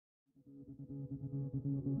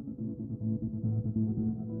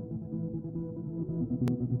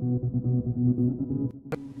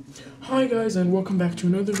Hi guys, and welcome back to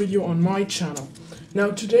another video on my channel. Now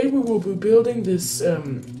today we will be building this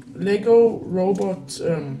Lego robot,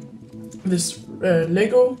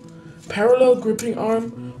 Lego parallel gripping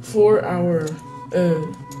arm for our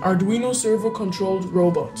Arduino servo controlled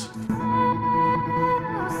robot.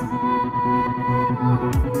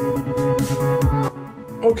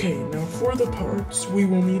 Okay, now for the parts we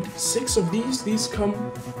will need 6 of these. These come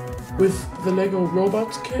with the Lego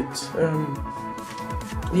robot kit.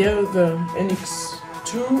 Yeah, the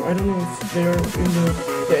NX2, I don't know if they're in the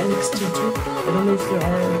NXT2, I don't know if they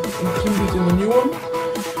are included in the new one.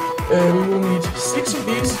 We will need 6 of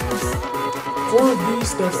these, 4 of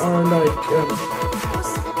these that are like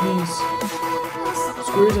these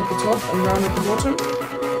squares at the top and round at the bottom.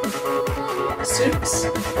 6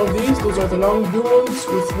 of these, those are the long blue ones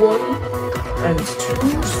with 1 and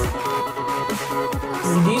 2s.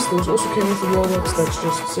 And those also came with the robots, that's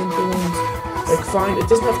just simple ones. Like fine, it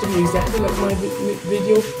doesn't have to be exactly like my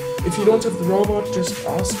video. If you don't have the robot, just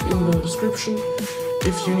ask in the description.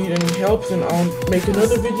 If you need any help, then I'll make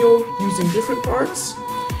another video using different parts.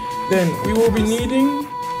 Then we will be needing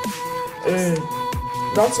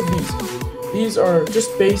lots of these. These are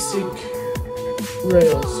just basic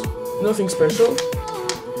rails, nothing special.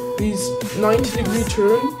 These 90-degree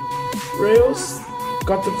turn rails,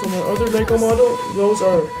 got them from our other Lego model. Those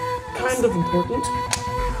are kind of important.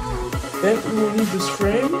 Then we will need this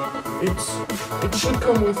frame. It should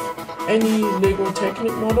come with any Lego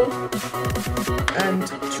Technic model. And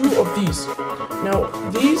 2 of these. Now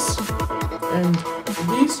these and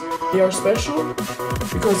these, they are special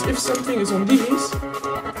because if something is on these,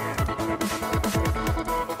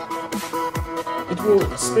 it will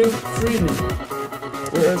spin freely.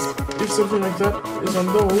 Whereas if something like that is on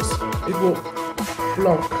those, it will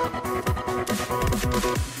block.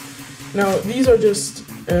 Now these are just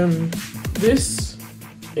this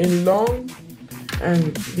in long,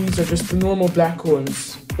 and these are just the normal black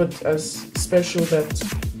ones, but as special that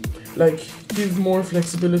like give more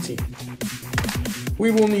flexibility. We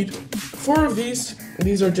will need 4 of these.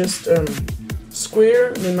 These are just square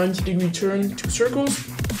and a 90-degree turn, 2 circles,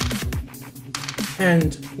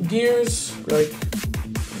 and gears, like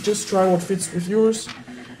just try what fits with yours,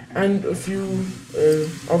 and a few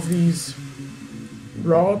of these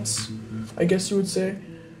rods, I guess you would say.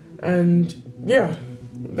 And yeah,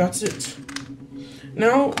 that's it.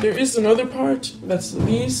 Now there is another part, that's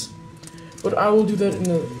these, but I will do that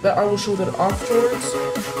I will show that afterwards.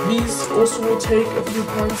 These also will take a few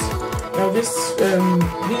parts. Now these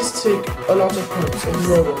take a lot of parts of the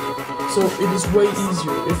robot, so it is way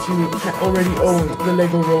easier if you already own the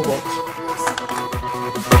Lego robot.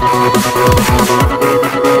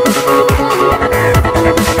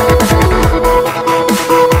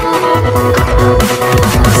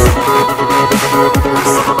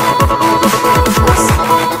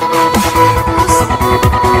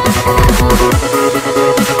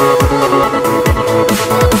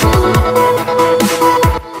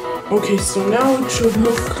 Okay, so now it should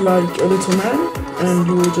look like a little man, and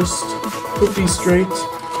you will just put these straight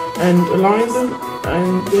and align them,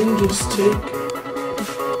 and then just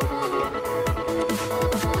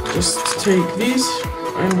take these,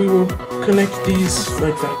 and we will connect these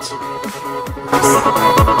like that.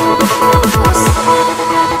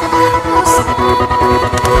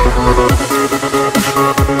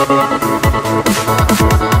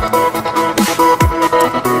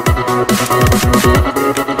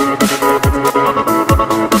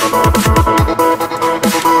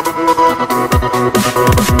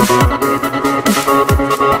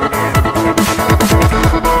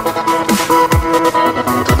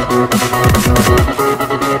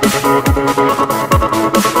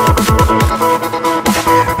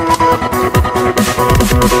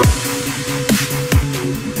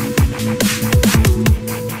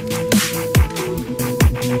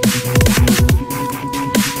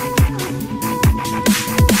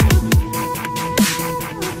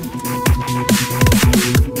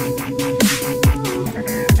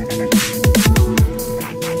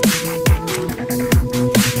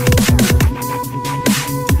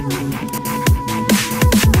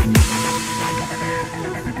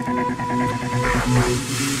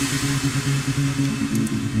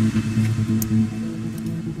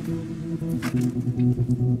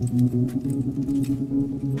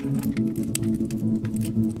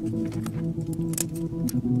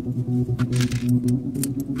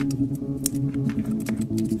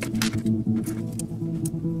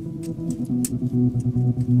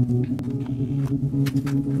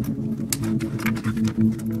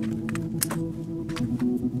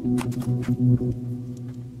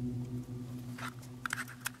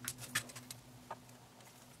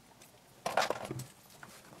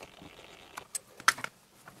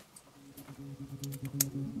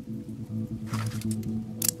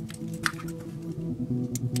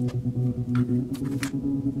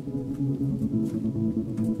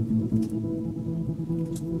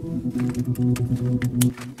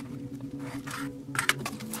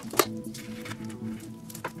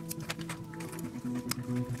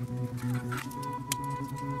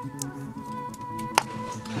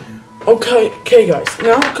 Okay guys,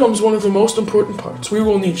 now comes one of the most important parts. We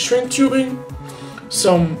will need shrink tubing,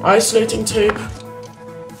 some isolating tape,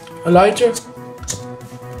 a lighter,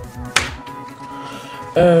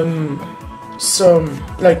 some,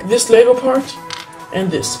 like this Lego part,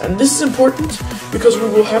 and this. And this is important because we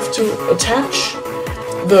will have to attach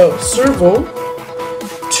the servo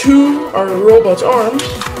to our robot arm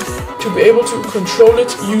to be able to control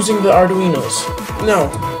it using the Arduinos. Now,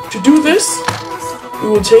 to do this, we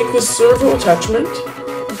will take this servo attachment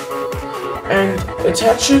and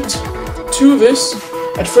attach it to this,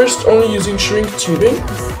 at first only using shrink tubing,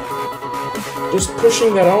 just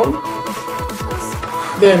pushing that on,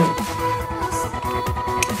 then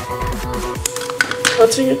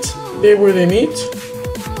cutting it there where they meet,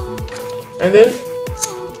 and then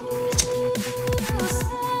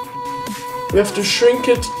we have to shrink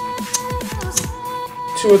it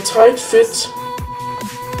to a tight fit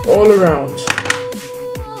all around.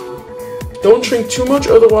 Don't shrink too much,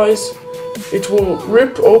 otherwise it will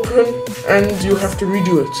rip open and you have to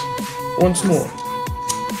redo it once more.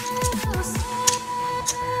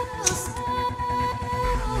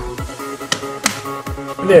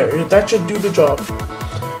 There, that should do the job.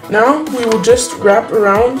 Now we will just wrap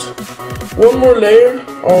around one more layer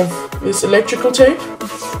of this electrical tape,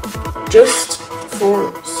 just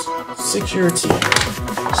for security,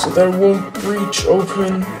 so that it won't breach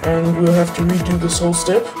open and we'll have to redo this whole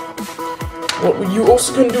step. What you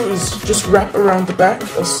also can do is just wrap around the back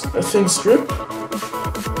a thin strip.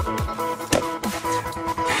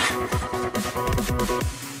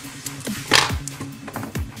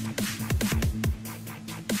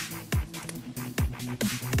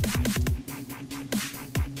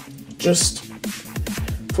 Just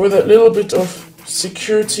for that little bit of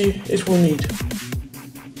security it will need.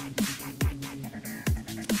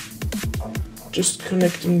 Just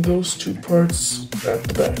connecting those two parts at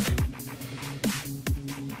the back.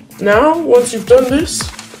 Now, once you've done this,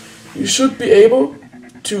 you should be able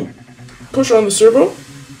to push on the servo,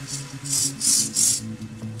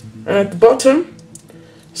 and at the bottom,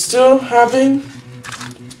 still having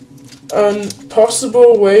a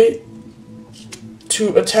possible way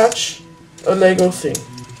to attach a Lego thing.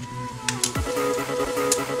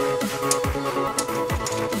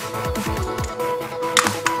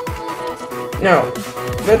 Now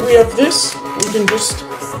that we have this, we can just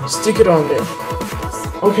stick it on there.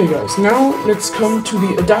 Okay guys, now let's come to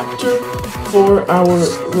the adapter for our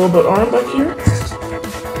robot arm back here.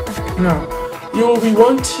 Now, you will be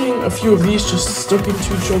wanting a few of these just stuck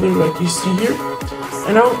into each other like you see here.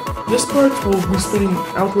 And now, this part will be spinning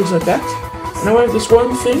outwards like that. Now I have this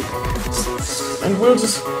one thing, and we'll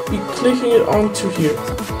just be clicking it onto here.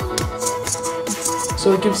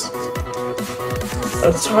 So it gives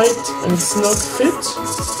a tight and snug fit.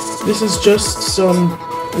 This is just some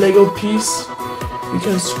Lego piece. You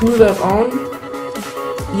can screw that on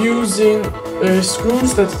using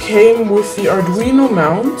screws that came with the Arduino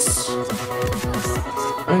mounts.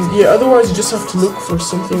 And yeah, otherwise you just have to look for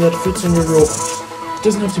something that fits on your robot. It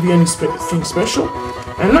doesn't have to be anything special.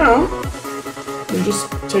 And now, we just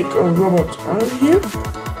take our robot arm here.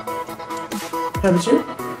 Have it here.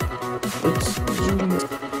 Let's zoom in.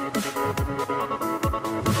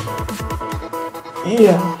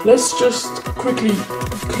 Yeah, let's just quickly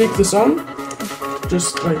click this on.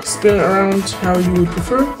 Just like spin it around how you would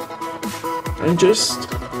prefer, and just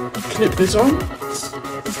clip this on.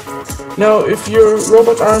 Now if your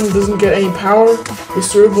robot arm doesn't get any power, the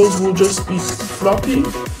servos will just be floppy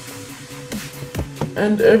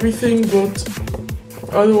and everything, but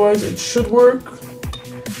otherwise it should work.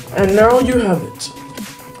 And now you have it,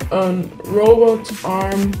 a robot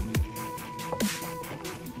arm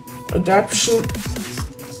adaptation.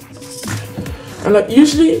 And like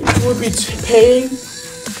usually you would be paying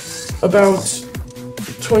about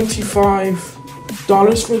 $25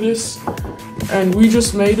 for this, and we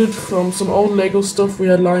just made it from some old Lego stuff we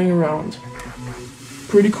had lying around.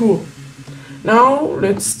 Pretty cool. Now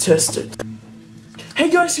let's test it. Hey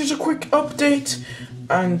guys, here's a quick update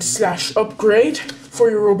and / upgrade for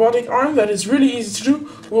your robotic arm that is really easy to do.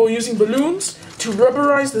 We're using balloons to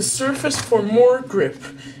rubberize the surface for more grip,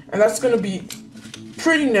 and that's going to be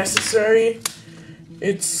pretty necessary.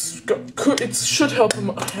 It should help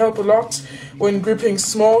a lot when gripping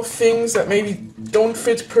small things that maybe don't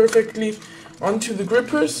fit perfectly onto the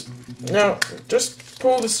grippers. Now, just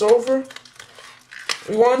pull this over.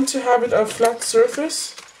 We want to have it a flat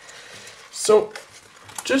surface, so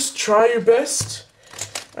just try your best.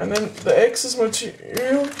 And then the excess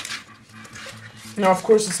material, now of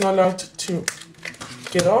course it's not allowed to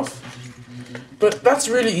get off, but that's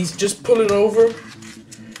really easy. Just pull it over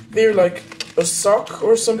there like a sock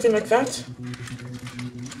or something like that.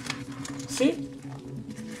 See?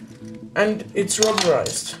 And it's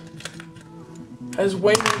rubberized. Has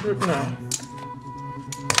way more grip now.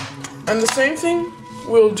 And the same thing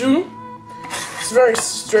we'll do. It's very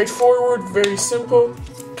straightforward, very simple.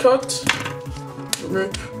 Cut,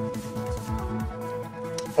 rip,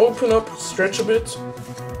 open up, stretch a bit.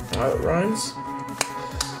 It rhymes.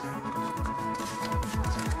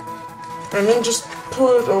 And then just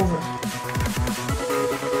pull it over.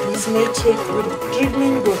 This may take a bit of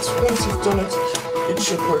jiggling, but once you've done it, it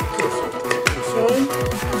should work perfect. Fine.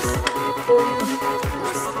 Pull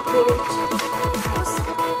it.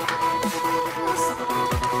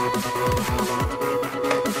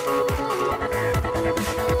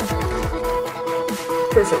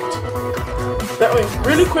 Perfect. That way,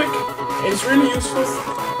 really quick, it's really useful,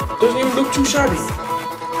 doesn't even look too shabby.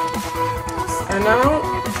 And now,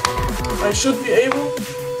 I should be able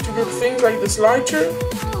to grip things like this lighter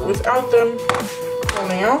without them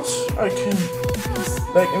falling out. I can,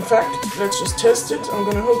 in fact, let's just test it. I'm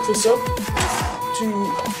gonna hook this up to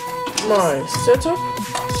my setup.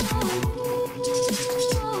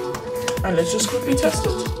 And let's just quickly test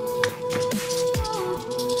it.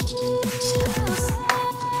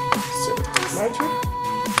 Set it lighter,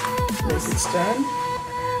 make it stand.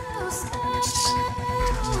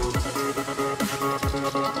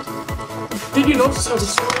 Did you notice how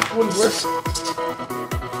this wouldn't work?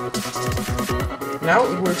 Now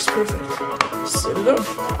it works perfect. Set it up.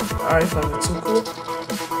 I find it so cool.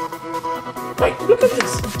 Like, look at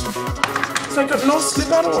this. It's like a no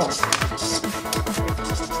slip at all.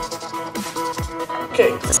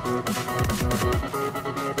 Okay.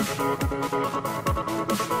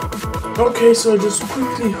 Okay, so I just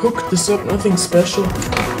quickly hooked this up, nothing special.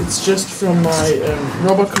 It's just from my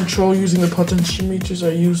robot control using the potentiometers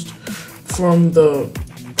I used from the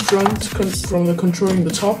front, from the controlling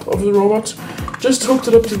the top of the robot. Just hooked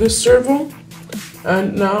it up to this servo,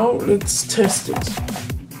 and now let's test it.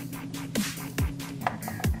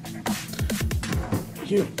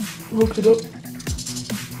 Here, hooked it up.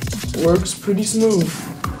 Works pretty smooth.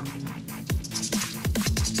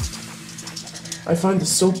 I find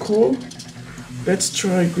this so cool. Let's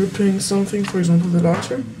try gripping something, for example the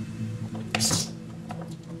lighter.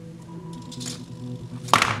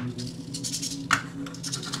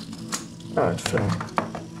 Ah, it fell.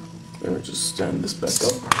 Let me just stand this back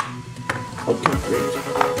up. Okay, great.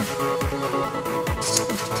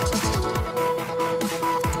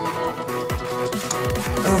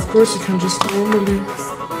 And of course you can just normally...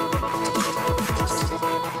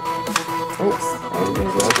 Oh, I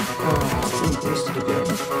missed it again.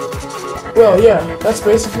 Well, yeah, that's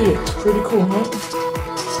basically it. Pretty cool, huh?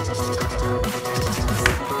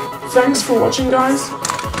 Thanks for watching, guys.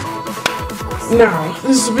 Now,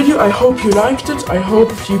 this is a video, I hope you liked it, I hope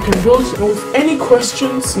you can build it with any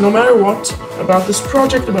questions, no matter what, about this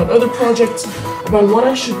project, about other projects, about what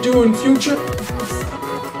I should do in future.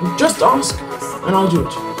 Just ask, and I'll do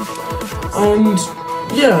it. And,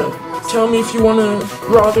 yeah, tell me if you want to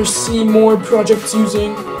rather see more projects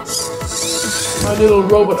using my little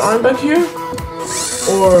robot arm back here,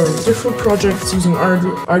 or different projects using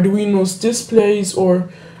Arduino's displays, or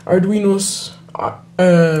Arduino's...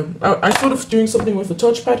 I thought of doing something with the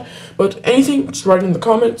touchpad, but anything, just write in the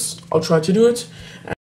comments. I'll try to do it.